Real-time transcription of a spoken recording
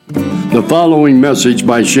The following message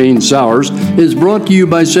by Shane Sowers is brought to you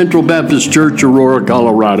by Central Baptist Church, Aurora,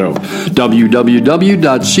 Colorado.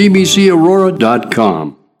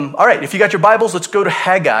 www.cbcaurora.com. All right, if you got your Bibles, let's go to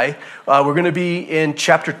Haggai. We're going to be in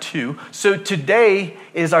chapter 2. So today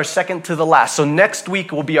is our second to the last. So next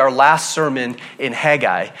week will be our last sermon in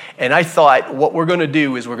Haggai. And I thought what we're going to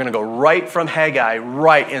do is we're going to go right from Haggai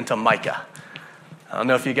right into Micah. I don't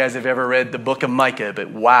know if you guys have ever read the book of Micah, but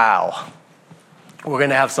wow. We're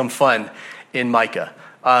going to have some fun in Micah.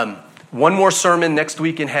 One more sermon next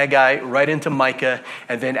week in Haggai, right into Micah.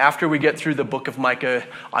 And then after we get through the book of Micah,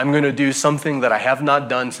 I'm going to do something that I have not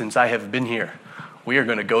done since I have been here. We are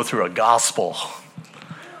going to go through a gospel.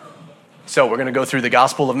 So we're going to go through the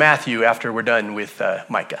Gospel of Matthew after we're done with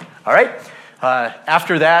Micah. All right?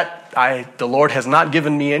 After that, the Lord has not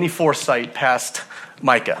given me any foresight past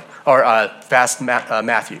Micah, or past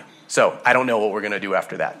Matthew. So I don't know what we're going to do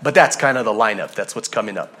after that. But that's kind of the lineup. That's what's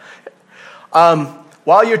coming up.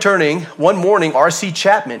 While you're turning, one morning, R.C.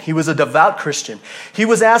 Chapman, he was a devout Christian. He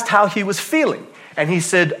was asked how he was feeling. And he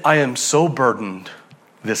said, I am so burdened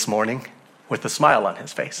this morning, with a smile on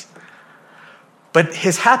his face. But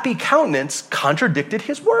his happy countenance contradicted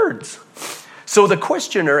his words. So the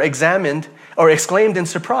questioner exclaimed in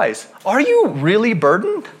surprise, are you really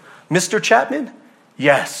burdened, Mr. Chapman?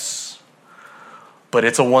 Yes, but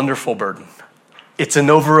it's a wonderful burden. It's an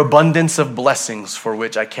overabundance of blessings for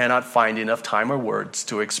which I cannot find enough time or words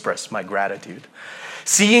to express my gratitude.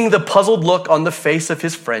 Seeing the puzzled look on the face of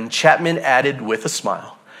his friend, Chapman added with a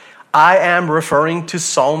smile, I am referring to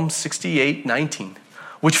Psalm 68:19,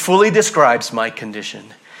 which fully describes my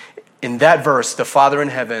condition. In that verse, the Father in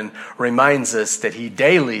heaven reminds us that he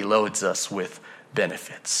daily loads us with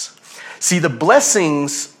benefits. See, the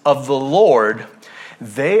blessings of the Lord,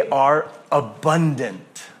 they are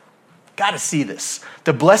abundant. Got to see this.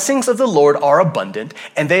 The blessings of the Lord are abundant,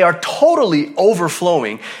 and they are totally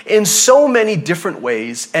overflowing in so many different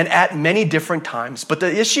ways and at many different times. But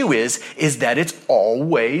the issue is that it's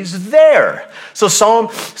always there. So Psalm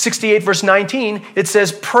 68 verse 19, it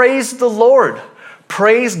says, praise the Lord,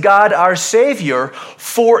 praise God our Savior,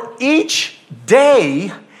 for each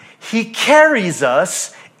day he carries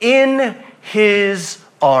us in his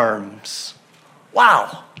arms.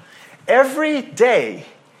 Wow. Every day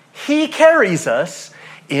he carries us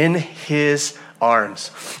in his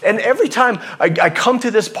arms. And every time I come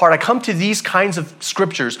to this part, I come to these kinds of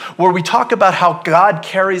scriptures where we talk about how God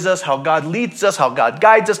carries us, how God leads us, how God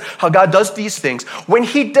guides us, how God does these things. When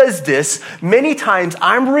he does this, many times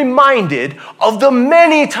I'm reminded of the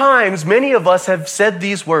many times many of us have said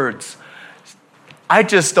these words. I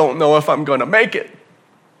just don't know if I'm going to make it.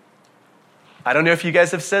 I don't know if you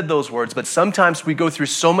guys have said those words, but sometimes we go through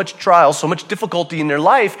so much trial, so much difficulty in their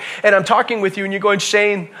life, and I'm talking with you and you're going,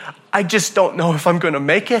 Shane, I just don't know if I'm going to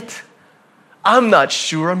make it. I'm not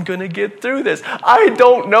sure I'm going to get through this. I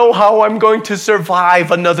don't know how I'm going to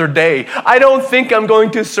survive another day. I don't think I'm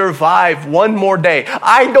going to survive one more day.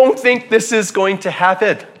 I don't think this is going to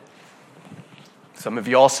happen. Some of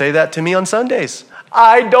you all say that to me on Sundays.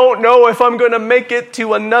 I don't know if I'm going to make it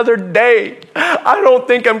to another day. I don't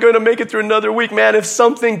think I'm going to make it through another week. Man, if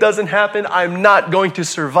something doesn't happen, I'm not going to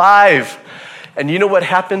survive. And you know what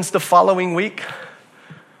happens the following week?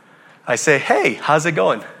 I say, hey, how's it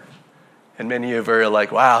going? And many of you are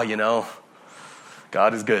like, wow,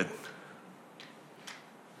 God is good.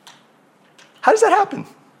 How does that happen?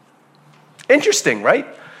 Interesting, right?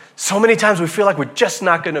 So many times we feel like we're just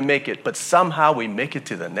not going to make it, but somehow we make it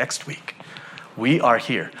to the next week. We are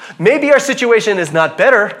here. Maybe our situation is not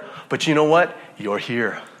better, but you know what? You're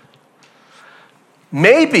here.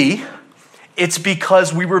 Maybe it's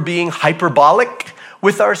because we were being hyperbolic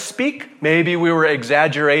with our speak. Maybe we were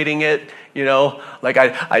exaggerating it, like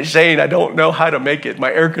I saying, I don't know how to make it.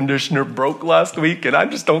 My air conditioner broke last week, and I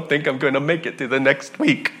just don't think I'm going to make it to the next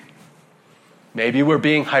week. Maybe we're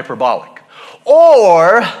being hyperbolic.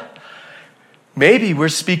 Or maybe we're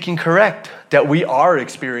speaking correct, that we are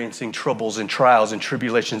experiencing troubles and trials and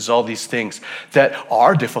tribulations, all these things that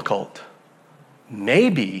are difficult.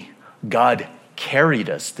 Maybe God carried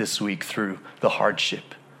us this week through the hardship.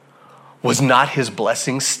 Was not his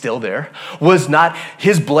blessing still there? Was not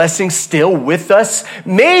his blessing still with us?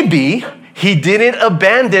 Maybe he didn't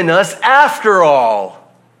abandon us after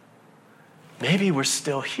all. Maybe we're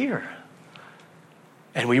still here.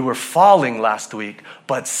 And we were falling last week,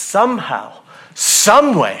 but somehow,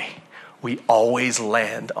 some way, we always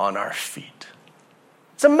land on our feet.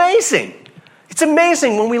 It's amazing. It's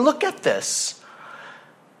amazing when we look at this.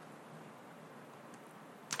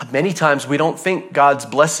 Many times we don't think God's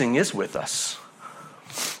blessing is with us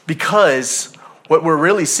because what we're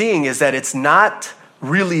really seeing is that it's not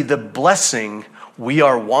really the blessing we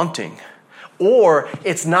are wanting. Or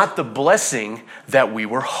it's not the blessing that we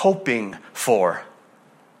were hoping for.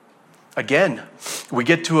 Again, we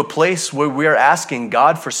get to a place where we are asking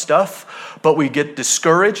God for stuff, but we get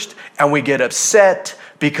discouraged and we get upset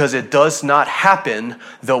because it does not happen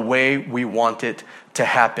the way we want it to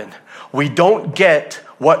happen. We don't get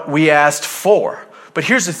what we asked for. But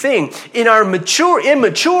here's the thing, in our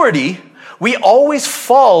immaturity, we always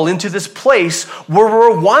fall into this place where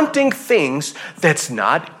we're wanting things that's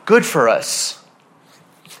not good for us.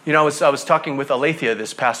 You know, I was talking with Alethea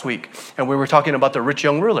this past week, and we were talking about the rich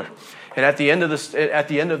young ruler. And at the end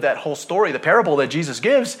of that whole story, the parable that Jesus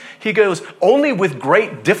gives, he goes, only with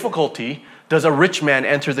great difficulty does a rich man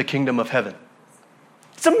enter the kingdom of heaven.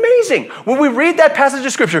 It's amazing. When we read that passage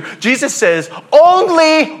of scripture, Jesus says,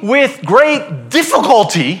 only with great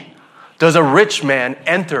difficulty does a rich man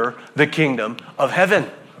enter the kingdom of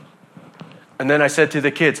heaven. And then I said to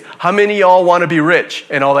the kids, how many of y'all want to be rich?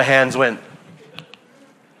 And all the hands went.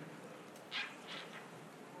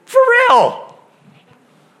 For real.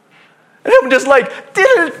 And I'm just like,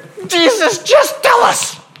 didn't Jesus just tell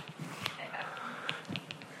us?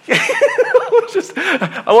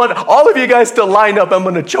 I want all of you guys to line up. I'm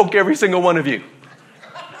going to choke every single one of you.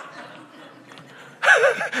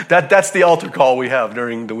 That's the altar call we have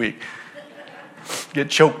during the week. Get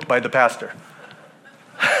choked by the pastor.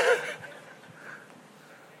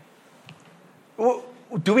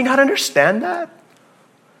 Do we not understand that?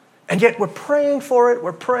 And yet we're praying for it.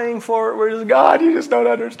 We're just, God, you just don't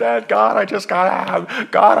understand. God, I just gotta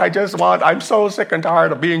have. God, I'm so sick and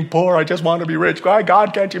tired of being poor. I just want to be rich.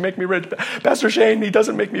 God, can't you make me rich? Pastor Shane, he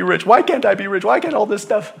doesn't make me rich. Why can't I be rich? Why can't all this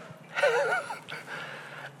stuff?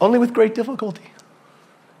 Only with great difficulty.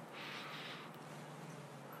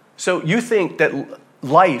 So you think that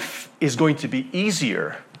life is going to be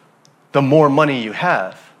easier the more money you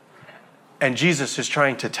have. And Jesus is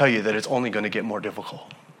trying to tell you that it's only going to get more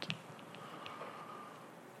difficult.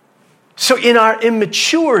 So in our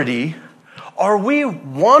immaturity, are we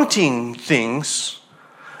wanting things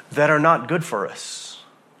that are not good for us?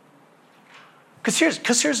 Because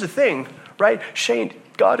here's the thing, right? Shane,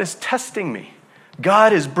 God is testing me.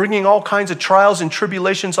 God is bringing all kinds of trials and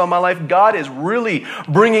tribulations on my life. God is really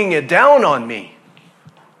bringing it down on me.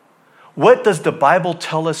 What does the Bible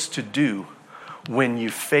tell us to do when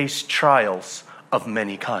you face trials of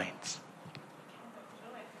many kinds?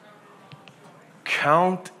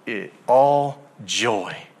 Count it all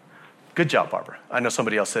joy. Good job, Barbara. I know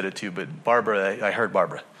somebody else said it too, but Barbara, I heard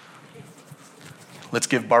Barbara. Let's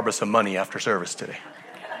give Barbara some money after service today.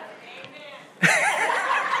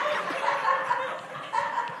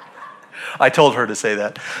 I told her to say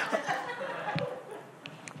that.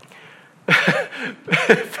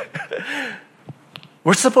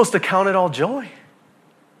 We're supposed to count it all joy.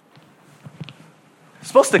 We're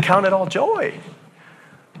supposed to count it all joy.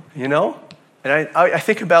 You know? And I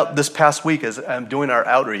think about this past week as I'm doing our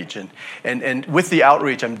outreach. And with the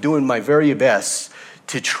outreach, I'm doing my very best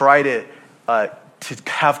to try to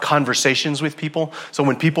have conversations with people. So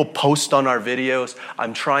when people post on our videos,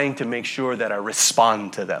 I'm trying to make sure that I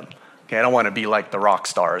respond to them. Okay, I don't want to be like the rock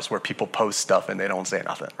stars where people post stuff and they don't say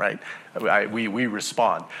nothing, right? We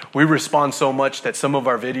respond. We respond so much that some of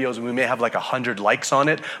our videos, we may have like 100 likes on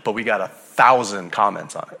it, but we got 1,000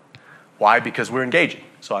 comments on it. Why? Because we're engaging.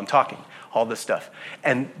 So I'm talking. All this stuff.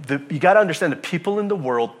 And you got to understand that people in the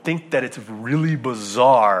world think that it's really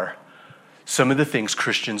bizarre, some of the things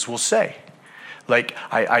Christians will say. Like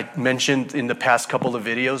I mentioned in the past couple of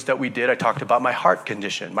videos that we did, I talked about my heart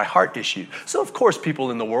condition, my heart issue. So of course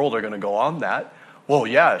people in the world are going to go on that. Well,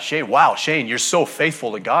 yeah, Shane, wow, Shane, you're so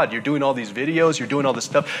faithful to God. You're doing all these videos, you're doing all this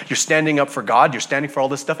stuff. You're standing up for God, you're standing for all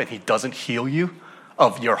this stuff, and he doesn't heal you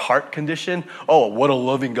of your heart condition. Oh, what a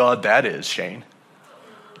loving God that is, Shane.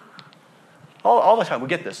 All the time, we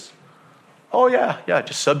get this. Oh, yeah,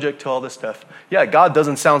 just subject to all this stuff. Yeah, God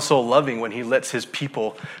doesn't sound so loving when he lets his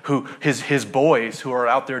people, his boys who are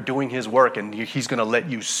out there doing his work, and he's going to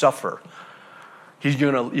let you suffer. He's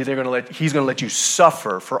going to let you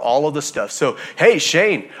suffer for all of the stuff. So, hey,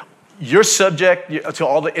 Shane, you're subject to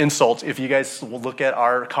all the insults. If you guys will look at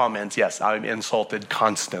our comments, yes, I'm insulted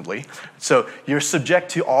constantly. So you're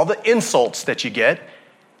subject to all the insults that you get,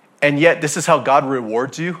 and yet this is how God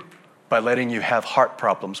rewards you. By letting you have heart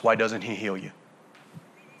problems. Why doesn't he heal you?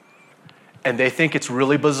 And they think it's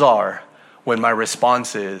really bizarre when my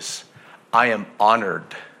response is, I am honored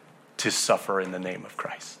to suffer in the name of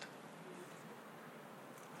Christ.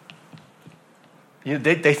 You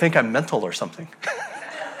know, they think I'm mental or something.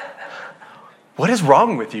 What is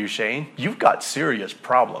wrong with you, Shane? You've got serious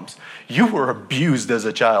problems. You were abused as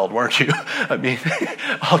a child, weren't you? I mean,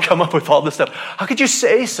 I'll come up with all this stuff. How could you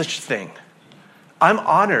say such a thing? I'm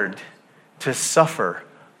honored to suffer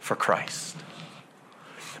for Christ.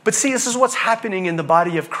 But see, this is what's happening in the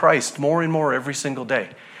body of Christ more and more every single day.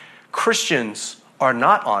 Christians are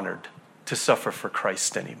not honored to suffer for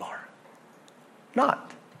Christ anymore.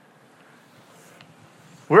 Not.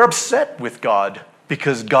 We're upset with God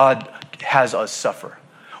because God has us suffer.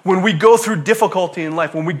 When we go through difficulty in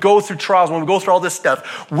life, when we go through trials, when we go through all this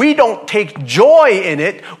stuff, we don't take joy in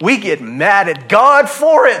it. We get mad at God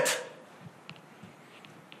for it.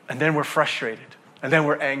 And then we're frustrated. And then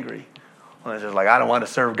we're angry. And it's just like, I don't want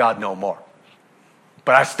to serve God no more.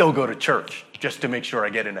 But I still go to church just to make sure I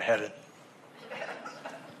get into heaven.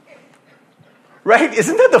 Right?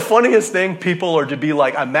 Isn't that the funniest thing? People are to be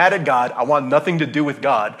like, I'm mad at God. I want nothing to do with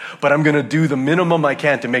God. But I'm going to do the minimum I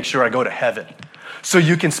can to make sure I go to heaven. So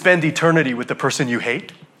you can spend eternity with the person you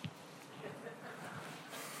hate?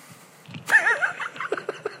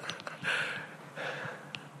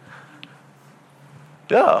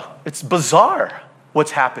 Yeah, it's bizarre what's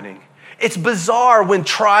happening. It's bizarre when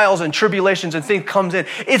trials and tribulations and things comes in.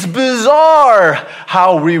 It's bizarre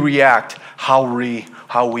how we react, how we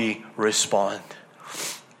respond.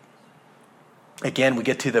 Again, we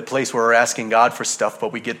get to the place where we're asking God for stuff,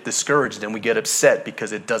 but we get discouraged and we get upset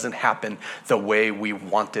because it doesn't happen the way we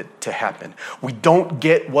want it to happen. We don't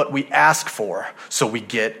get what we ask for, so we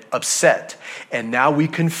get upset. And now we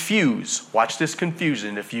confuse. Watch this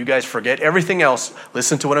confusion. If you guys forget everything else,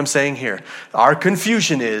 listen to what I'm saying here. Our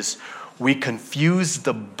confusion is we confuse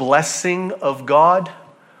the blessing of God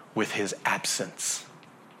with his absence.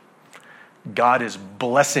 God is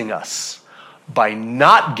blessing us by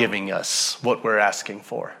not giving us what we're asking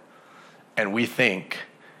for. And we think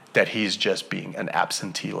that he's just being an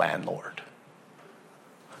absentee landlord.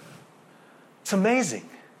 It's amazing.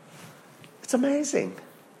 It's amazing.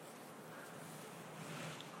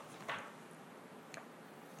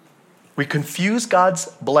 We confuse God's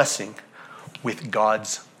blessing with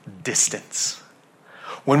God's distance.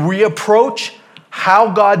 When we approach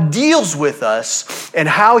how God deals with us and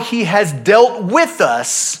how he has dealt with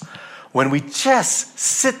us, when we just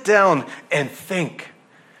sit down and think,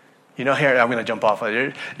 here I'm going to jump off.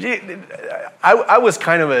 I was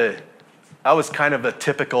kind of a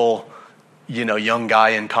typical, young guy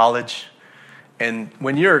in college. And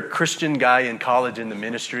when you're a Christian guy in college in the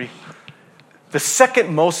ministry, the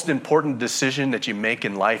second most important decision that you make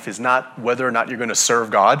in life is not whether or not you're going to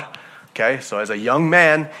serve God. Okay, so as a young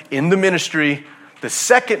man in the ministry, the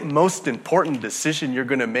second most important decision you're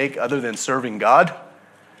going to make other than serving God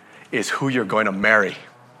is who you're going to marry.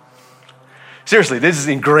 Seriously, this is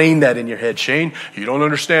ingrained that in your head. Shane, you don't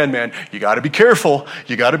understand, man. You got to be careful.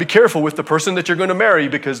 You got to be careful with the person that you're going to marry,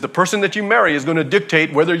 because the person that you marry is going to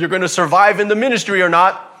dictate whether you're going to survive in the ministry or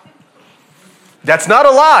not. That's not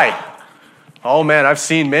a lie. Oh man, I've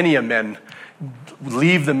seen many a men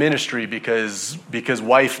leave the ministry because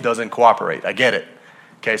wife doesn't cooperate. I get it.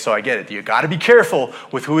 Okay, so I get it. You got to be careful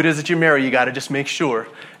with who it is that you marry. You got to just make sure.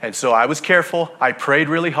 And so I was careful. I prayed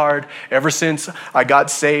really hard ever since I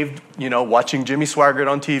got saved, watching Jimmy Swaggart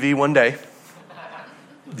on TV one day.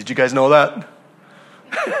 Did you guys know that?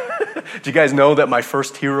 Did you guys know that my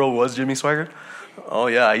first hero was Jimmy Swaggart? Oh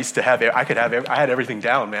yeah, I had everything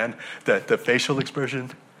down, man. The facial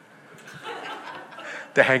expression,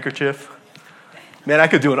 the handkerchief. Man, I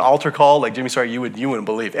could do an altar call like Jimmy Swaggart. You wouldn't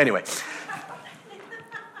believe. Anyway.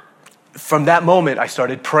 From that moment, I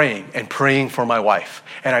started praying for my wife.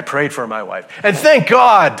 And I prayed for my wife. And thank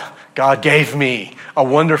God, God gave me a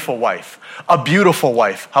wonderful wife, a beautiful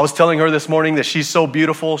wife. I was telling her this morning that she's so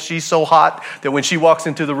beautiful, she's so hot, that when she walks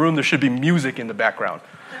into the room, there should be music in the background.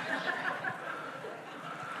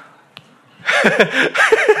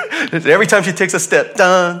 Every time she takes a step,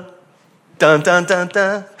 dun, dun, dun, dun,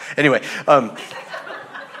 dun. Anyway,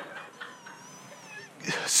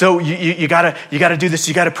 so you gotta do this.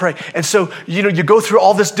 You gotta pray, and so you go through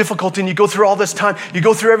all this difficulty, and you go through all this time. You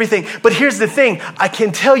go through everything. But here's the thing: I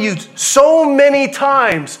can tell you so many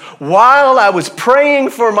times while I was praying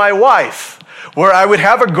for my wife, where I would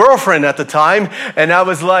have a girlfriend at the time, and I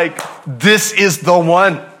was like, "This is the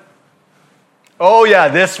one. Oh yeah,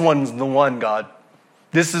 this one's the one, God.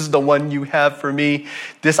 This is the one you have for me.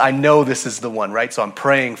 I know this is the one, right? So I'm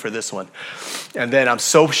praying for this one." And then I'm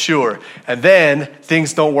so sure. And then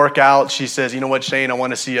things don't work out. She says, "You know what, Shane, I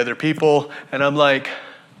want to see other people." And I'm like,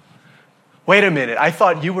 wait a minute. I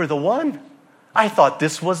thought you were the one. I thought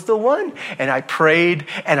this was the one. And I prayed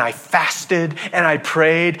and I fasted and I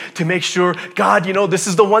prayed to make sure, God, this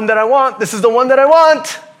is the one that I want. This is the one that I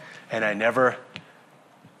want. And I never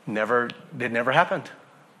It never happened.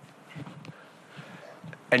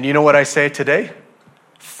 And you know what I say today?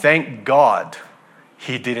 Thank God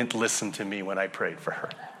he didn't listen to me when I prayed for her.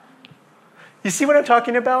 You see what I'm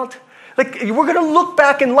talking about? Like, we're going to look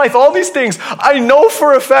back in life, all these things. I know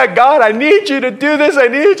for a fact, God, I need you to do this. I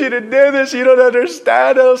need you to do this. You don't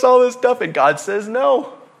understand us, all this stuff. And God says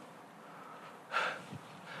no.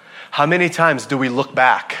 How many times do we look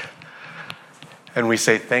back and we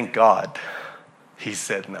say, thank God he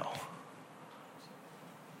said no?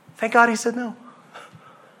 Thank God he said no.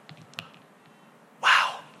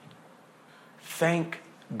 Wow. Thank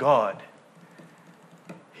God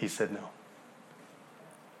he said no.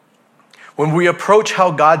 When we approach how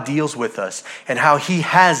God deals with us and how he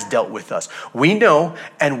has dealt with us, we know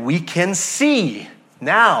and we can see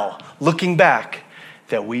now, looking back,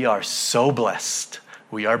 that we are so blessed.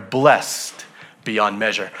 We are blessed beyond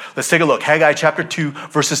measure. Let's take a look. Haggai chapter 2,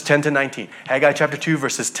 verses 10 to 19. Haggai chapter 2,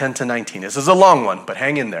 verses 10 to 19. This is a long one, but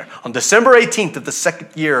hang in there. On December 18th of the second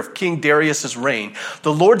year of King Darius' reign,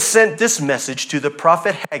 the Lord sent this message to the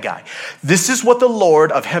prophet Haggai. This is what the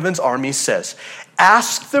Lord of heaven's army says.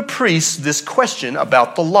 Ask the priests this question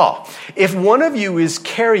about the law. If one of you is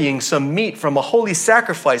carrying some meat from a holy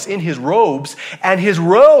sacrifice in his robes, and his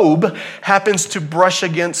robe happens to brush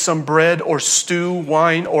against some bread or stew,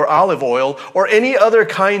 wine or olive oil, or any other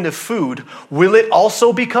kind of food, will it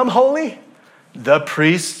also become holy? The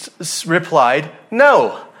priests replied,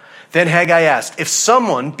 no. Then Haggai asked, if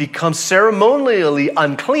someone becomes ceremonially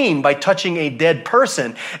unclean by touching a dead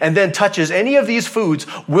person and then touches any of these foods,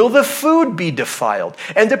 will the food be defiled?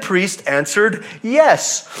 And the priest answered,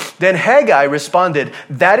 yes. Then Haggai responded,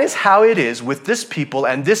 that is how it is with this people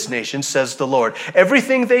and this nation, says the Lord.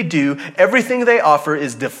 Everything they do, everything they offer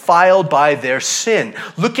is defiled by their sin.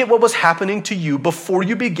 Look at what was happening to you before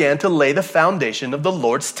you began to lay the foundation of the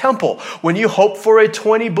Lord's temple. When you hoped for a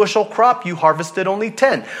 20-bushel crop, you harvested only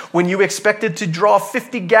 10. When you expected to draw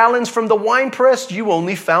 50 gallons from the winepress, you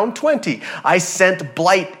only found 20. I sent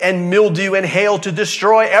blight and mildew and hail to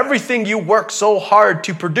destroy everything you worked so hard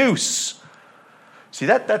to produce. See,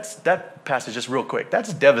 that passage, just real quick,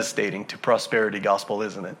 that's devastating to prosperity gospel,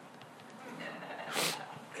 isn't it?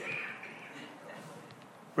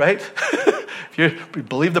 Right? If you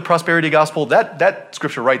believe the prosperity gospel, that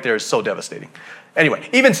scripture right there is so devastating. Anyway,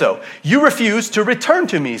 even so, you refuse to return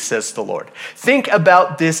to me, says the Lord. Think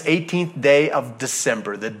about this 18th day of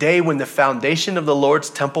December, the day when the foundation of the Lord's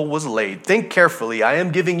temple was laid. Think carefully. I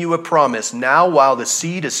am giving you a promise now while the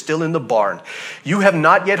seed is still in the barn. You have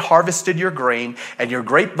not yet harvested your grain, and your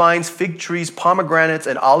grapevines, fig trees, pomegranates,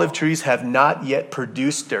 and olive trees have not yet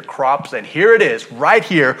produced their crops. And here it is, right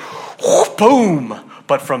here, boom.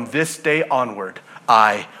 But from this day onward,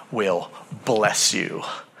 I will bless you.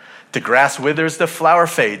 The grass withers, the flower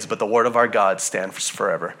fades, but the word of our God stands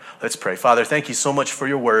forever. Let's pray. Father, thank you so much for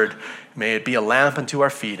your word. May it be a lamp unto our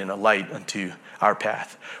feet and a light unto our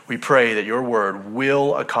path. We pray that your word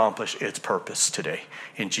will accomplish its purpose today.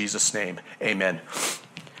 In Jesus' name, amen.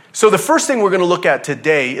 So the first thing we're going to look at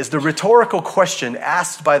today is the rhetorical question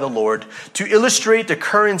asked by the Lord to illustrate the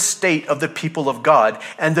current state of the people of God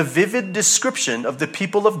and the vivid description of the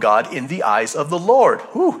people of God in the eyes of the Lord.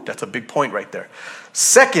 Whew, that's a big point right there.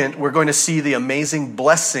 Second, we're going to see the amazing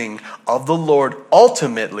blessing of the Lord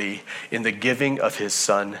ultimately in the giving of his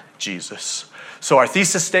son, Jesus. So our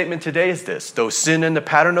thesis statement today is this: though sin and the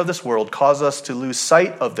pattern of this world cause us to lose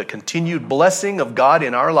sight of the continued blessing of God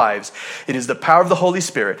in our lives, it is the power of the Holy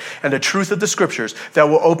Spirit and the truth of the Scriptures that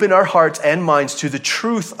will open our hearts and minds to the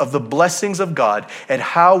truth of the blessings of God and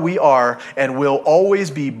how we are and will always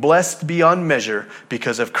be blessed beyond measure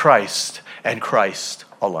because of Christ and Christ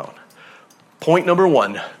alone. Point number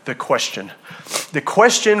one, the question. The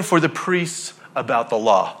question for the priests about the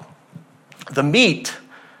law. The meat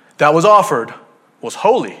that was offered was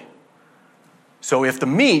holy. So if the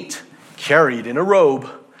meat carried in a robe,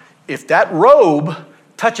 if that robe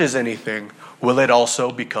touches anything, will it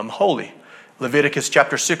also become holy? Leviticus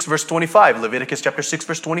chapter 6, verse 25. Leviticus chapter 6,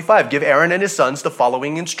 verse 25. Give Aaron and his sons the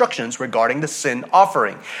following instructions regarding the sin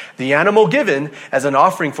offering. The animal given as an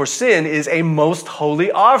offering for sin is a most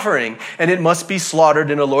holy offering, and it must be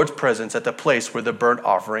slaughtered in the Lord's presence at the place where the burnt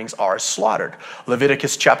offerings are slaughtered.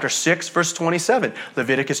 Leviticus chapter 6, verse 27.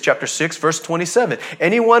 Leviticus chapter 6, verse 27.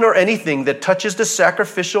 Anyone or anything that touches the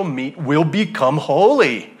sacrificial meat will become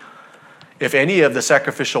holy. If any of the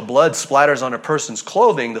sacrificial blood splatters on a person's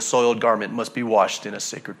clothing, the soiled garment must be washed in a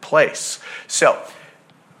sacred place. So,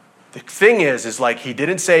 the thing is like he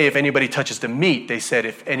didn't say if anybody touches the meat. They said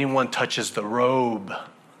if anyone touches the robe.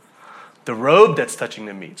 The robe that's touching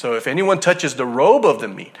the meat. So if anyone touches the robe of the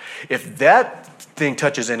meat, if that thing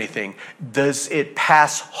touches anything, does it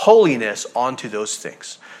pass holiness onto those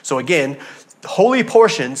things? So again, the holy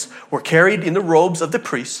portions were carried in the robes of the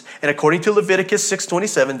priests, and according to Leviticus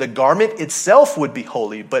 6:27, the garment itself would be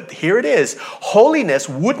holy. But here it is, holiness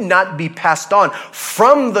would not be passed on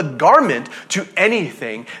from the garment to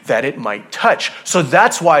anything that it might touch. So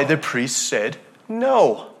that's why the priest said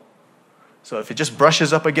no. So if it just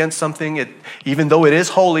brushes up against something, even though it is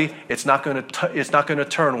holy, it's not going to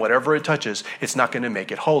turn whatever it touches. It's not going to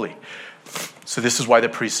make it holy. So this is why the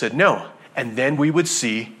priest said no. And then we would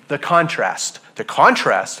see the contrast. The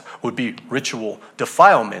contrast would be ritual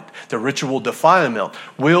defilement. The ritual defilement,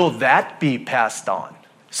 will that be passed on?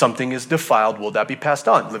 Something is defiled, will that be passed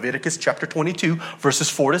on? Leviticus chapter 22, verses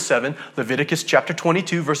 4 to 7. Leviticus chapter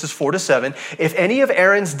 22, verses 4 to 7. If any of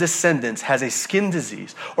Aaron's descendants has a skin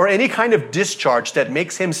disease or any kind of discharge that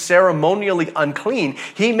makes him ceremonially unclean,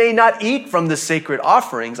 he may not eat from the sacred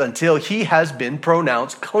offerings until he has been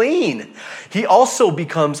pronounced clean. He also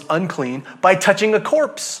becomes unclean by touching a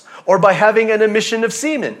corpse, or by having an emission of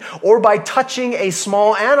semen, or by touching a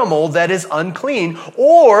small animal that is unclean,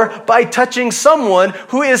 or by touching someone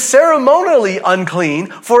who is ceremonially unclean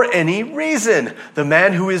for any reason. The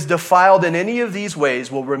man who is defiled in any of these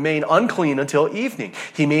ways will remain unclean until evening.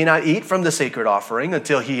 He may not eat from the sacred offering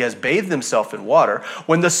until he has bathed himself in water.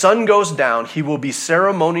 When the sun goes down, he will be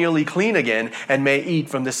ceremonially clean again and may eat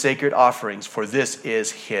from the sacred offerings, for this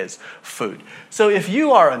is his food. So if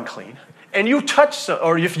you are unclean, and you touch,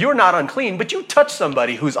 or if you're not unclean, but you touch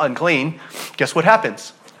somebody who's unclean, guess what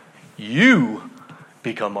happens? You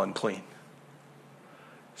become unclean.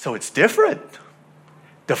 So it's different.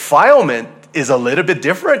 Defilement is a little bit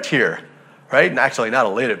different here, right? Actually, not a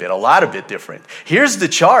little bit, a lot of bit different. Here's the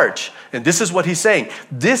charge, and this is what he's saying.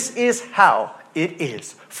 This is how it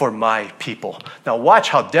is for my people. Now watch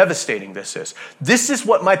how devastating this is. This is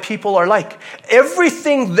what my people are like.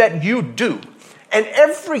 Everything that you do, and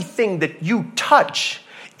everything that you touch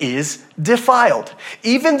is defiled.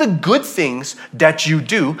 Even the good things that you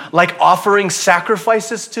do, like offering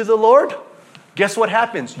sacrifices to the Lord, guess what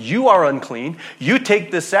happens? You are unclean. You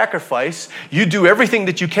take this sacrifice. You do everything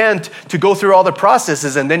that you can to go through all the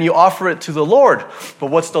processes, and then you offer it to the Lord. But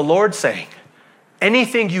what's the Lord saying?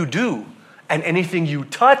 Anything you do and anything you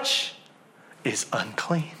touch is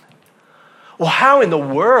unclean. Well, how in the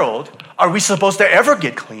world are we supposed to ever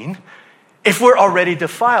get clean if we're already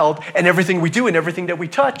defiled and everything we do and everything that we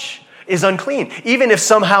touch is unclean? Even if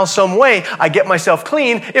somehow, some way, I get myself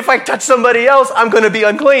clean, if I touch somebody else, I'm going to be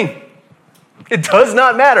unclean. It does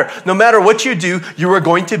not matter. No matter what you do, you are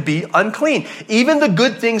going to be unclean. Even the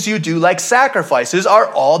good things you do, like sacrifices,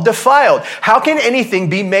 are all defiled. How can anything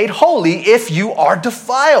be made holy if you are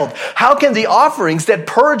defiled? How can the offerings that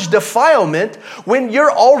purge defilement when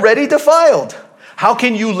you're already defiled? How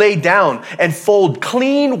can you lay down and fold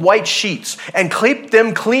clean white sheets and keep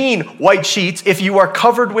them clean white sheets if you are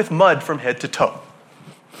covered with mud from head to toe?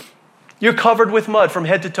 You're covered with mud from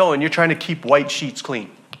head to toe and you're trying to keep white sheets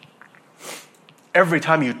clean. Every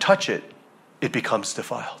time you touch it, it becomes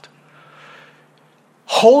defiled.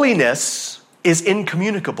 Holiness is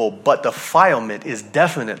incommunicable, but defilement is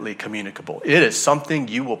definitely communicable. It is something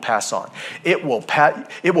you will pass on. It will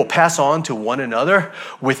pass on to one another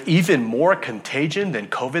with even more contagion than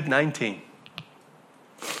COVID-19.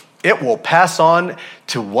 It will pass on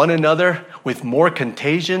to one another with more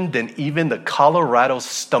contagion than even the Colorado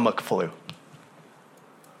stomach flu.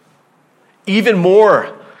 Even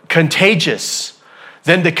more contagious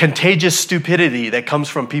than the contagious stupidity that comes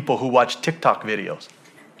from people who watch TikTok videos.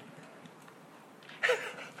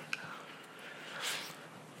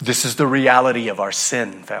 This is the reality of our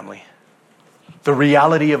sin, family. The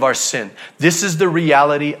reality of our sin. This is the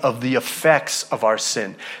reality of the effects of our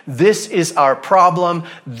sin. This is our problem.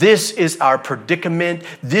 This is our predicament.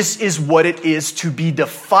 This is what it is to be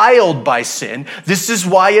defiled by sin. This is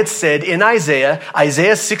why it said in Isaiah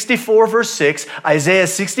 64 verse 6, Isaiah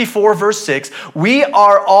 64 verse 6, we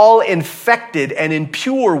are all infected and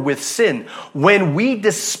impure with sin. When we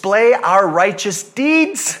display our righteous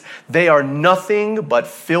deeds, they are nothing but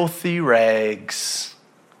filthy rags.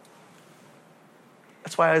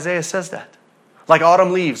 That's why Isaiah says that. Like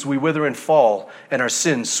autumn leaves, we wither and fall, and our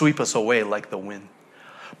sins sweep us away like the wind.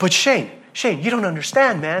 But Shane, you don't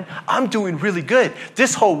understand, man. I'm doing really good.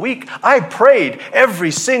 This whole week, I prayed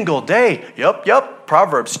every single day. Yup.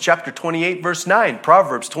 Proverbs chapter 28, verse 9.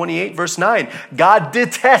 Proverbs 28, verse 9. God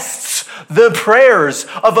detests the prayers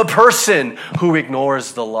of a person who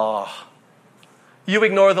ignores the law. You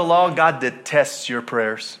ignore the law, God detests your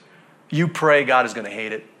prayers. You pray, God is going to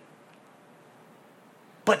hate it.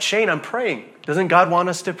 But Shane, I'm praying. Doesn't God want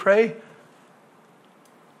us to pray?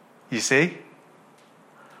 You see?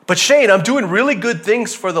 But Shane, I'm doing really good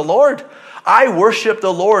things for the Lord. I worship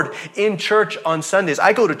the Lord in church on Sundays.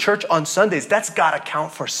 I go to church on Sundays. That's got to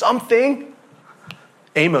count for something.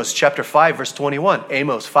 Amos chapter 5, verse 21.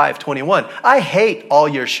 Amos 5:21. I hate all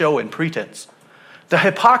your show and pretense, the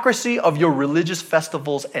hypocrisy of your religious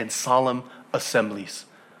festivals and solemn assemblies.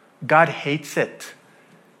 God hates it.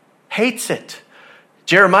 Hates it.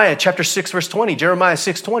 Jeremiah chapter 6, verse 20. Jeremiah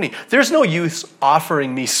 6:20. There's no use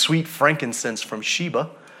offering me sweet frankincense from Sheba.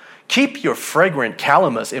 Keep your fragrant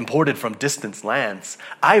calamus imported from distant lands.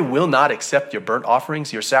 I will not accept your burnt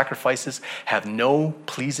offerings. Your sacrifices have no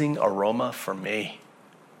pleasing aroma for me.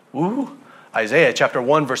 Ooh. Isaiah chapter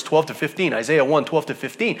 1, verse 12 to 15. Isaiah 1, 12 to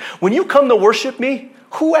 15. When you come to worship me,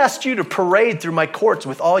 who asked you to parade through my courts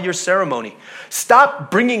with all your ceremony?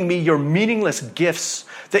 Stop bringing me your meaningless gifts.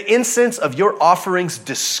 The incense of your offerings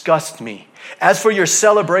disgust me. As for your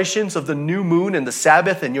celebrations of the new moon and the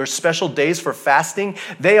Sabbath and your special days for fasting,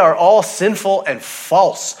 they are all sinful and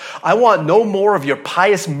false. I want no more of your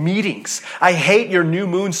pious meetings. I hate your new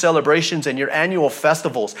moon celebrations and your annual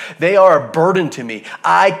festivals. They are a burden to me.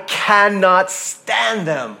 I cannot stand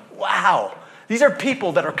them. Wow. These are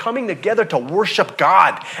people that are coming together to worship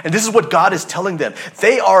God. And this is what God is telling them.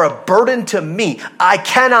 They are a burden to me. I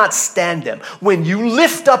cannot stand them. When you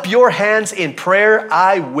lift up your hands in prayer,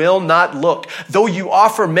 I will not look. Though you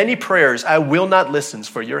offer many prayers, I will not listen,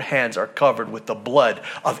 for your hands are covered with the blood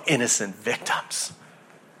of innocent victims.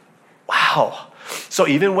 Wow. So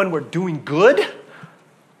even when we're doing good,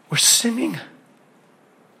 we're sinning.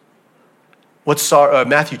 What's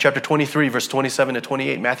Matthew chapter 23, verse 27 to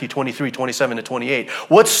 28. Matthew 23, 27 to 28.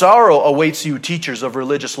 What sorrow awaits you, teachers of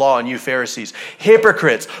religious law, and you Pharisees,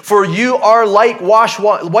 hypocrites! For you are like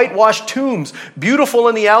whitewashed tombs, beautiful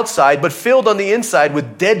on the outside, but filled on the inside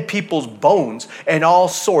with dead people's bones and all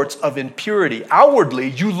sorts of impurity.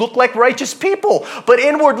 Outwardly, you look like righteous people, but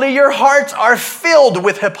inwardly your hearts are filled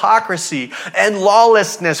with hypocrisy and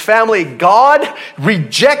lawlessness. Family, God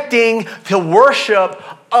rejecting the worship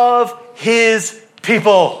of His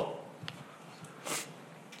people.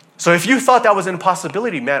 So if you thought that was an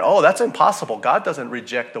impossibility, man, oh, that's impossible. God doesn't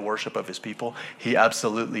reject the worship of His people. He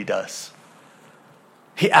absolutely does.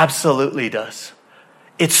 He absolutely does.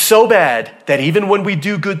 It's so bad that even when we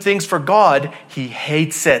do good things for God, He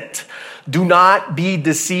hates it. Do not be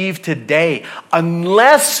deceived today.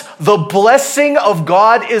 Unless the blessing of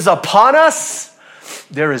God is upon us,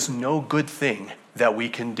 there is no good thing that we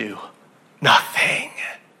can do. Nothing.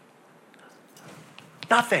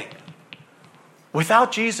 Nothing.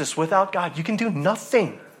 Without Jesus, without God, you can do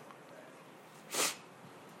nothing.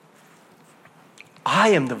 I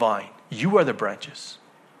am the vine. You are the branches.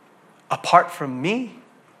 Apart from me,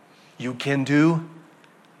 you can do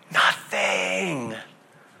nothing.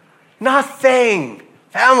 Nothing.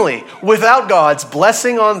 Family, without God's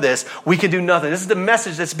blessing on this, we can do nothing. This is the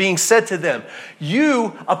message that's being said to them.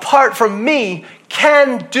 You, apart from me,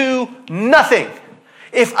 can do nothing.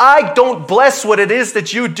 If I don't bless what it is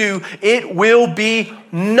that you do, it will be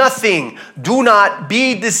nothing. Do not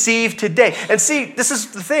be deceived today. And see, this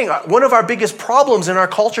is the thing. One of our biggest problems in our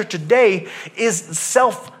culture today is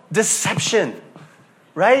self-deception,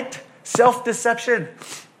 right? Self-deception.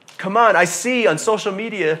 Come on, I see on social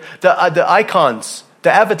media the icons,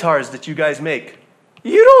 the avatars that you guys make.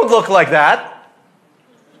 You don't look like that.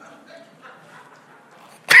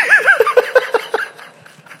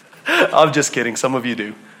 I'm just kidding. Some of you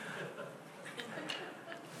do.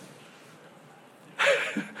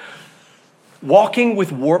 Walking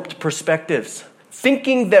with warped perspectives.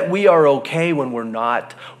 Thinking that we are okay when we're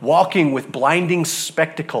not. Walking with blinding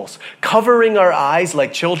spectacles. Covering our eyes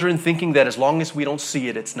like children, thinking that as long as we don't see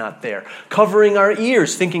it, it's not there. Covering our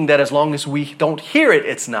ears, thinking that as long as we don't hear it,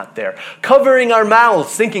 it's not there. Covering our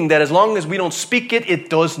mouths, thinking that as long as we don't speak it, it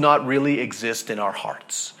does not really exist in our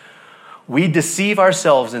hearts. We deceive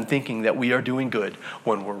ourselves in thinking that we are doing good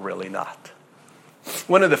when we're really not.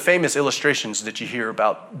 One of the famous illustrations that you hear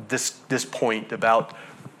about this point, about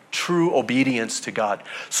true obedience to God.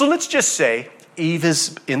 So let's just say Eve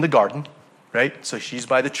is in the garden, right? So she's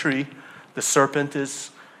by the tree. The serpent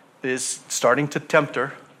is starting to tempt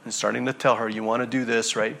her and starting to tell her, you want to do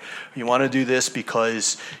this, right? You want to do this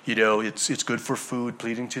because, it's good for food,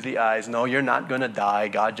 pleasing to the eyes. No, you're not going to die.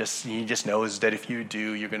 He just knows that if you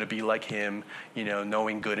do, you're going to be like him,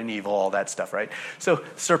 knowing good and evil, all that stuff, right? So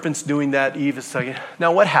serpent's doing that. Eve is saying,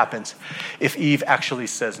 now what happens if Eve actually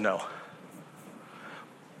says no?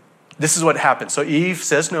 This is what happens. So Eve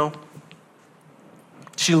says no.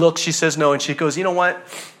 She looks, she says no, and she goes, you know what?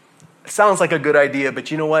 It sounds like a good idea, but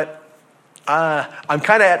you know what? I'm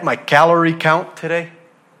kind of at my calorie count today.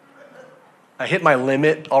 I hit my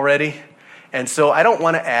limit already. And so I don't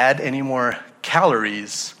want to add any more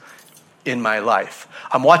calories in my life.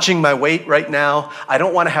 I'm watching my weight right now. I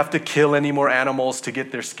don't want to have to kill any more animals to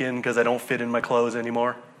get their skin because I don't fit in my clothes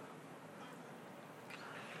anymore.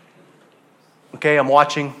 Okay, I'm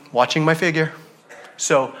watching my figure.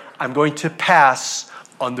 So I'm going to pass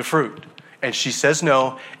on the fruit. And she says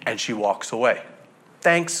no, and she walks away.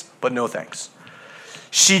 Thanks, but no thanks.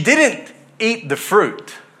 She didn't eat the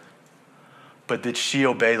fruit, but did she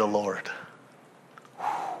obey the Lord?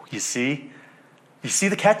 You see? You see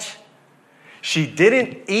the catch? She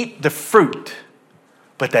didn't eat the fruit,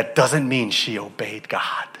 but that doesn't mean she obeyed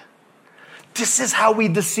God. This is how we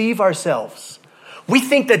deceive ourselves. We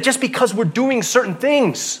think that just because we're doing certain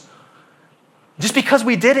things, just because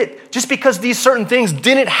we did it, just because these certain things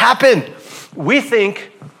didn't happen, we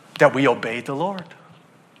think that we obeyed the Lord.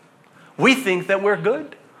 We think that we're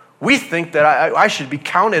good. We think that I should be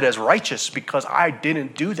counted as righteous because I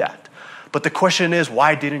didn't do that. But the question is,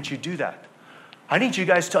 why didn't you do that? I need you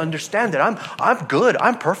guys to understand that I'm good.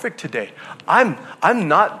 I'm perfect today. I'm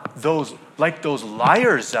not like those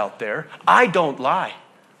liars out there. I don't lie.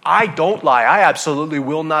 I don't lie. I absolutely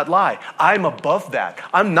will not lie. I'm above that.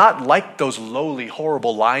 I'm not like those lowly,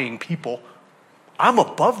 horrible, lying people. I'm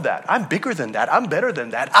above that. I'm bigger than that. I'm better than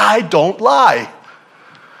that. I don't lie.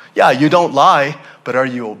 Yeah, you don't lie, but are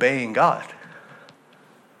you obeying God?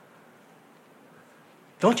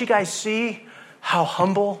 Don't you guys see how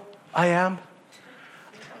humble I am?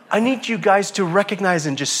 I need you guys to recognize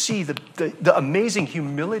and just see the amazing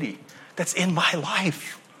humility that's in my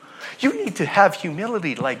life. You need to have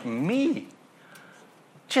humility like me.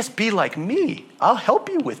 Just be like me. I'll help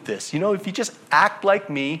you with this. If you just act like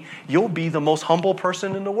me, you'll be the most humble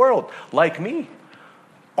person in the world, like me.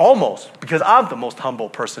 Almost, because I'm the most humble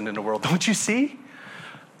person in the world. Don't you see?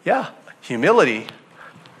 Yeah, humility.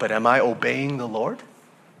 But am I obeying the Lord?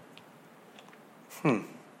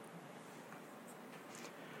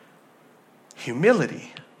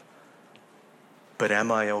 Humility. But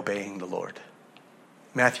am I obeying the Lord?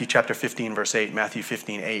 Matthew chapter 15, verse 8, Matthew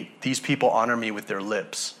 15, 8. These people honor me with their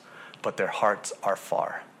lips, but their hearts are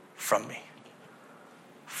far from me.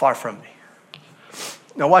 Far from me.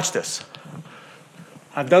 Now watch this.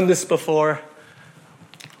 I've done this before.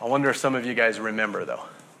 I wonder if some of you guys remember, though.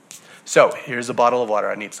 So, here's a bottle of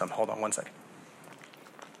water. I need some. Hold on one second.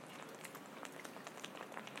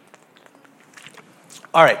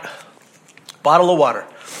 All right. Bottle of water.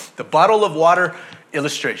 The bottle of water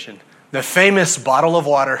illustration. The famous bottle of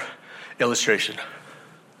water illustration.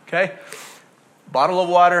 Okay? Bottle of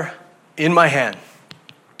water in my hand.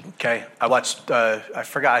 Okay? I watched, I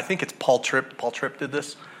forgot, I think it's Paul Tripp. Paul Tripp did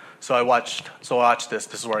this. So I watched this.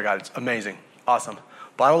 This is where I got it. It's amazing. Awesome.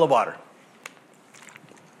 Bottle of water.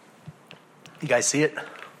 You guys see it?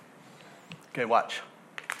 Okay, watch.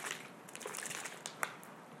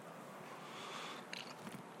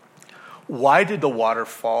 Why did the water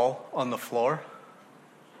fall on the floor?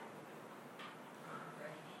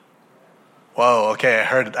 Whoa, okay,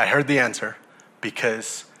 I heard the answer.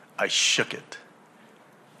 Because I shook it.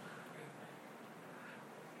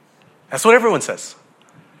 That's what everyone says.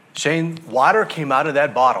 Shane, water came out of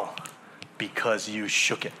that bottle because you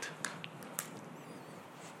shook it.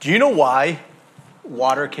 Do you know why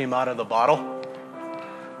water came out of the bottle?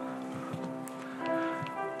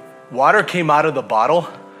 Water came out of the bottle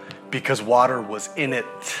because water was in it.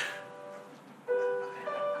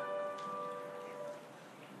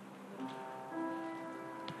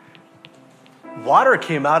 Water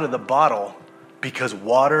came out of the bottle because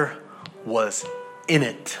water was in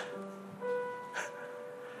it.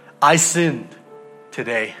 I sinned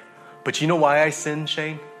today. But you know why I sinned,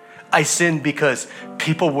 Shane? I sinned because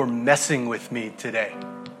people were messing with me today.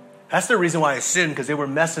 That's the reason why I sinned, because they were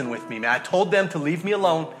messing with me, man. I told them to leave me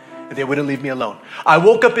alone, and they wouldn't leave me alone. I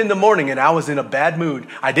woke up in the morning, and I was in a bad mood.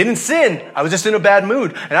 I didn't sin. I was just in a bad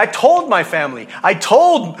mood. And I told my family. I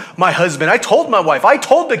told my husband. I told my wife. I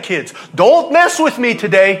told the kids, don't mess with me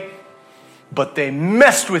today. But they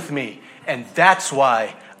messed with me, and that's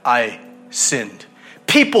why I sinned.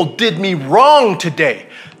 People did me wrong today.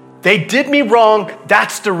 They did me wrong.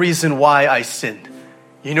 That's the reason why I sinned.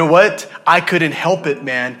 You know what? I couldn't help it,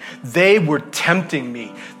 man. They were tempting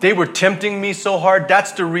me. They were tempting me so hard.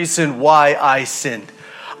 That's the reason why I sinned.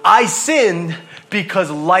 I sinned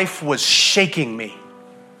because life was shaking me.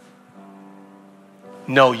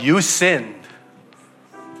 No, you sinned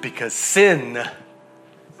because sin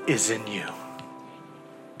is in you.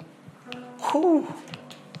 Whew.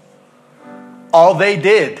 All they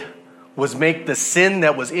did was make the sin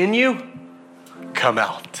that was in you come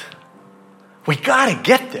out. We got to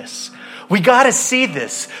get this. We got to see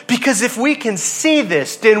this, because if we can see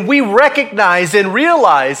this, then we recognize and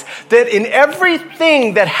realize that in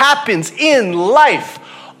everything that happens in life,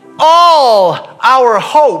 all our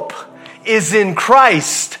hope is in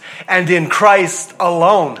Christ and in Christ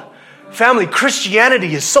alone. Family,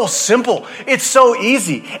 Christianity is so simple. It's so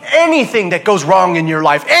easy. Anything that goes wrong in your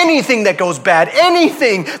life, anything that goes bad,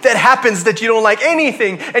 anything that happens that you don't like,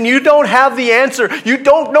 anything, and you don't have the answer, you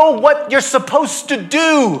don't know what you're supposed to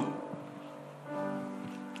do.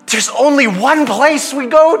 There's only one place we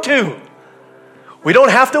go to. We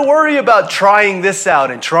don't have to worry about trying this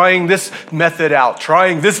out and trying this method out,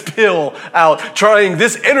 trying this pill out, trying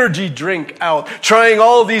this energy drink out, trying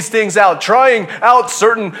all these things out, trying out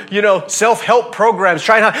certain, self-help programs.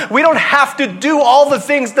 We don't have to do all the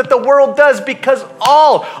things that the world does, because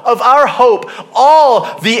all of our hope,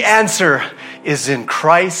 all the answer is in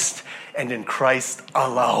Christ and in Christ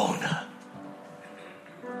alone.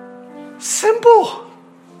 Simple.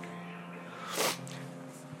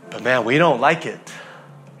 But man, we don't like it.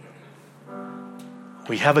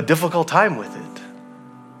 We have a difficult time with it.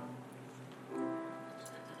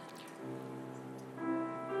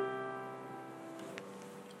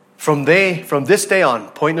 From this day on,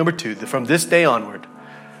 point number 2, from this day onward,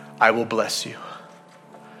 I will bless you.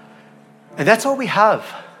 And that's all we have.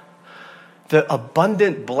 The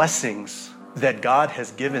abundant blessings that God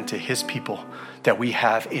has given to his people that we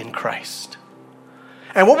have in Christ.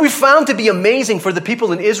 And what we found to be amazing for the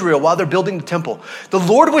people in Israel while they're building the temple, the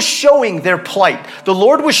Lord was showing their plight. The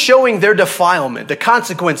Lord was showing their defilement, the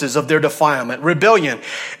consequences of their defilement, rebellion,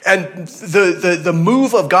 and the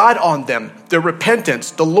move of God on them, their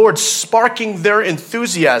repentance, the Lord sparking their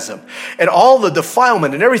enthusiasm, and all the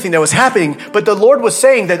defilement and everything that was happening. But the Lord was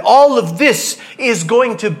saying that all of this is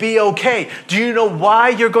going to be okay. Do you know why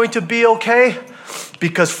you're going to be okay?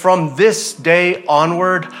 Because from this day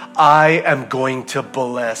onward, I am going to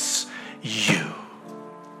bless you.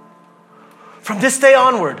 From this day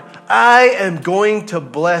onward, I am going to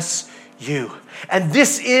bless you. And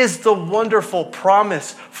this is the wonderful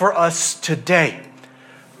promise for us today.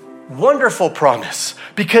 Wonderful promise,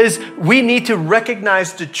 because we need to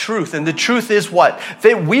recognize the truth. And the truth is what?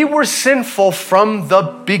 That we were sinful from the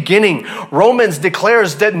beginning. Romans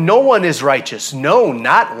declares that no one is righteous. No,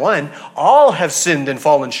 not one. All have sinned and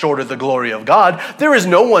fallen short of the glory of God. There is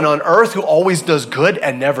no one on earth who always does good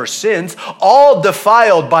and never sins. All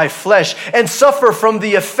defiled by flesh and suffer from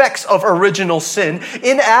the effects of original sin.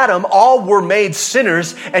 In Adam, all were made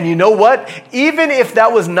sinners. And you know what? Even if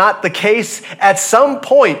that was not the case, at some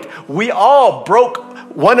point, we all broke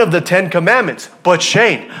one of the 10 commandments. But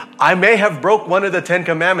Shane, I may have broke one of the 10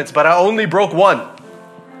 commandments, but I only broke one.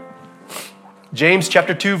 James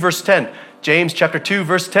chapter 2, verse 10. James chapter 2,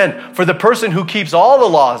 verse 10. For the person who keeps all the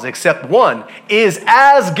laws except one is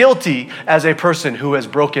as guilty as a person who has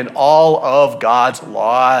broken all of God's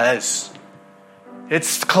laws.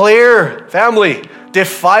 It's clear, family.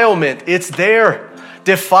 Defilement, it's there.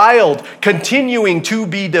 Defiled, continuing to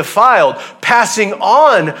be defiled, passing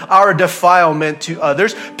on our defilement to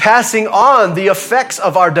others, passing on the effects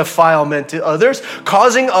of our defilement to others,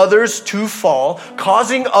 causing others to fall,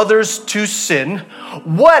 causing others to sin.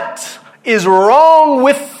 What is wrong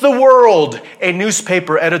with the world? A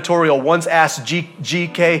newspaper editorial once asked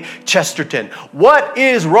G.K. Chesterton, what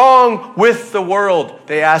is wrong with the world?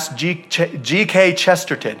 They asked G.K.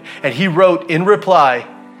 Chesterton, and he wrote in reply,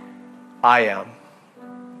 I am.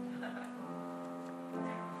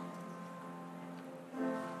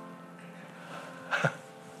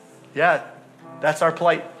 Yeah, that's our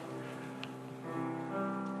plight.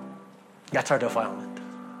 That's our defilement.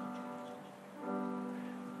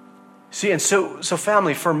 See, and so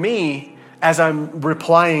family, for me, as I'm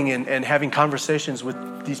replying and having conversations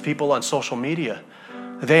with these people on social media,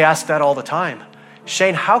 they ask that all the time.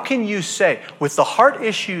 Shane, how can you say, with the heart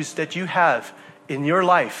issues that you have in your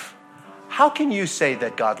life, how can you say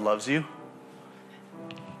that God loves you?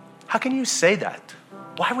 How can you say that?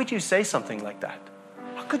 Why would you say something like that?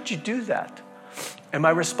 How could you do that? And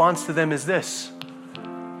my response to them is this.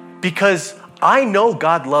 Because I know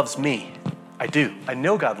God loves me. I do. I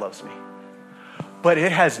know God loves me. But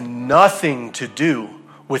it has nothing to do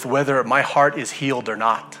with whether my heart is healed or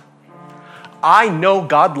not. I know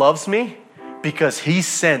God loves me because he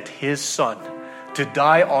sent his son to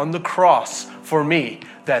die on the cross for me,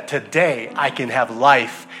 that today I can have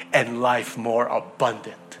life and life more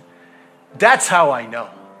abundant. That's how I know.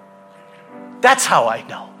 That's how I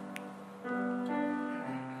know.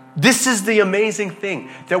 This is the amazing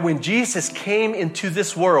thing, that when Jesus came into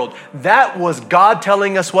this world, that was God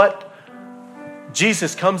telling us what?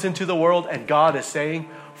 Jesus comes into the world and God is saying,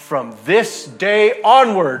 from this day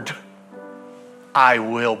onward, I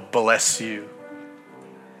will bless you.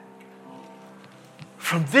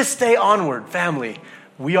 From this day onward, family,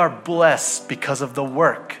 we are blessed because of the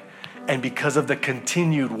work and because of the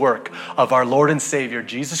continued work of our Lord and Savior,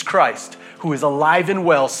 Jesus Christ, who is alive and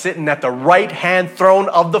well, sitting at the right-hand throne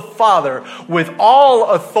of the Father with all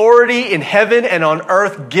authority in heaven and on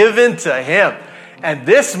earth given to him. And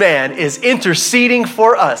this man is interceding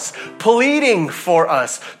for us, pleading for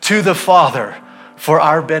us to the Father for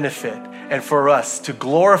our benefit and for us to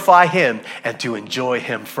glorify him and to enjoy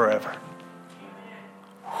him forever.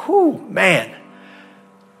 Whew, man.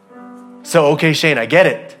 So, okay, Shane, I get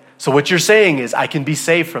it. So what you're saying is I can be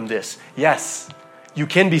saved from this. Yes, you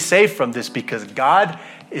can be saved from this because God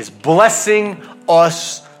is blessing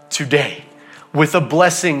us today with a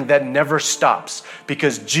blessing that never stops.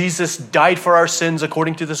 Because Jesus died for our sins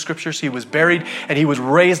according to the scriptures. He was buried and he was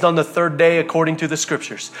raised on the third day according to the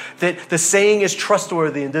scriptures. That the saying is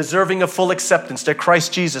trustworthy and deserving of full acceptance that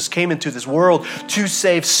Christ Jesus came into this world to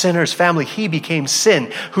save sinners. Family, he became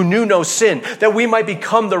sin who knew no sin, that we might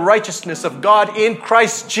become the righteousness of God in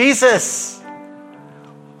Christ Jesus.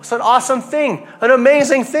 It's an awesome thing, an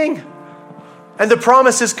amazing thing. And the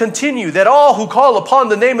promises continue that all who call upon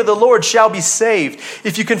the name of the Lord shall be saved.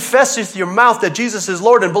 If you confess with your mouth that Jesus is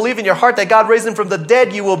Lord and believe in your heart that God raised him from the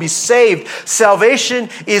dead, you will be saved. Salvation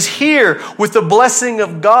is here with the blessing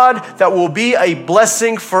of God that will be a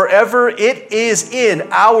blessing forever. It is in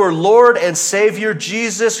our Lord and Savior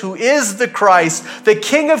Jesus, who is the Christ, the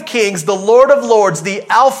King of Kings, the Lord of Lords, the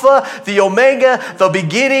Alpha, the Omega, the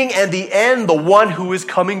beginning and the end, the one who is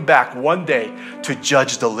coming back one day to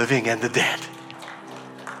judge the living and the dead.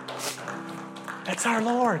 That's our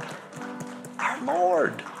Lord. Our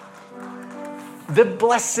Lord. The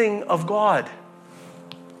blessing of God.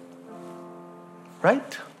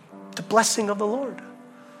 Right? The blessing of the Lord.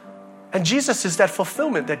 And Jesus is that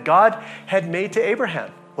fulfillment that God had made to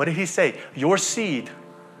Abraham. What did he say? Your seed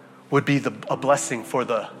would be a blessing for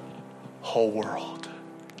the whole world.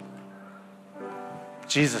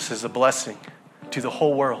 Jesus is a blessing to the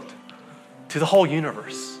whole world, to the whole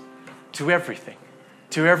universe, to everything,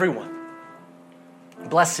 to everyone.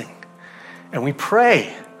 Blessing. And we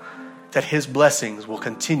pray that his blessings will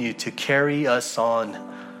continue to carry us on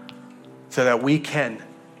so that we can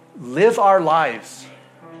live our lives.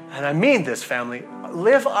 And I mean this, family,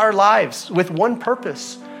 live our lives with one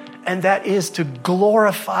purpose, and that is to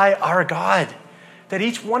glorify our God. That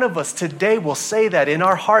each one of us today will say that in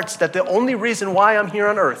our hearts, that the only reason why I'm here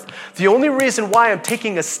on earth, the only reason why I'm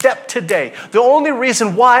taking a step today, the only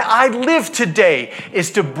reason why I live today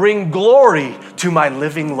is to bring glory to my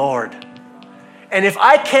living Lord. And if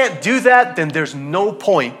I can't do that, then there's no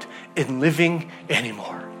point in living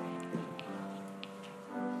anymore.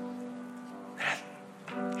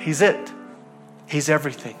 He's it. He's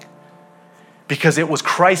everything. Because it was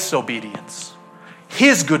Christ's obedience,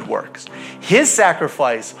 his good works, his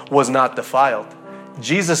sacrifice was not defiled.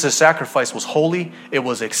 Jesus' sacrifice was holy. It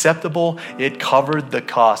was acceptable. It covered the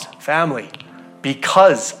cost. Family,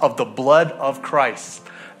 because of the blood of Christ.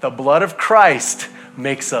 The blood of Christ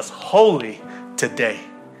makes us holy today.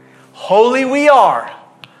 Holy we are,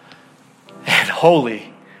 and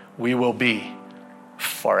holy we will be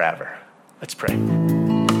forever. Let's pray.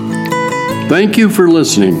 Thank you for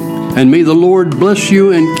listening, and may the Lord bless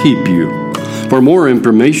you and keep you. For more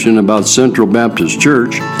information about Central Baptist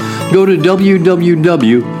Church, go to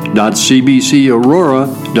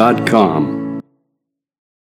www.cbcaurora.com.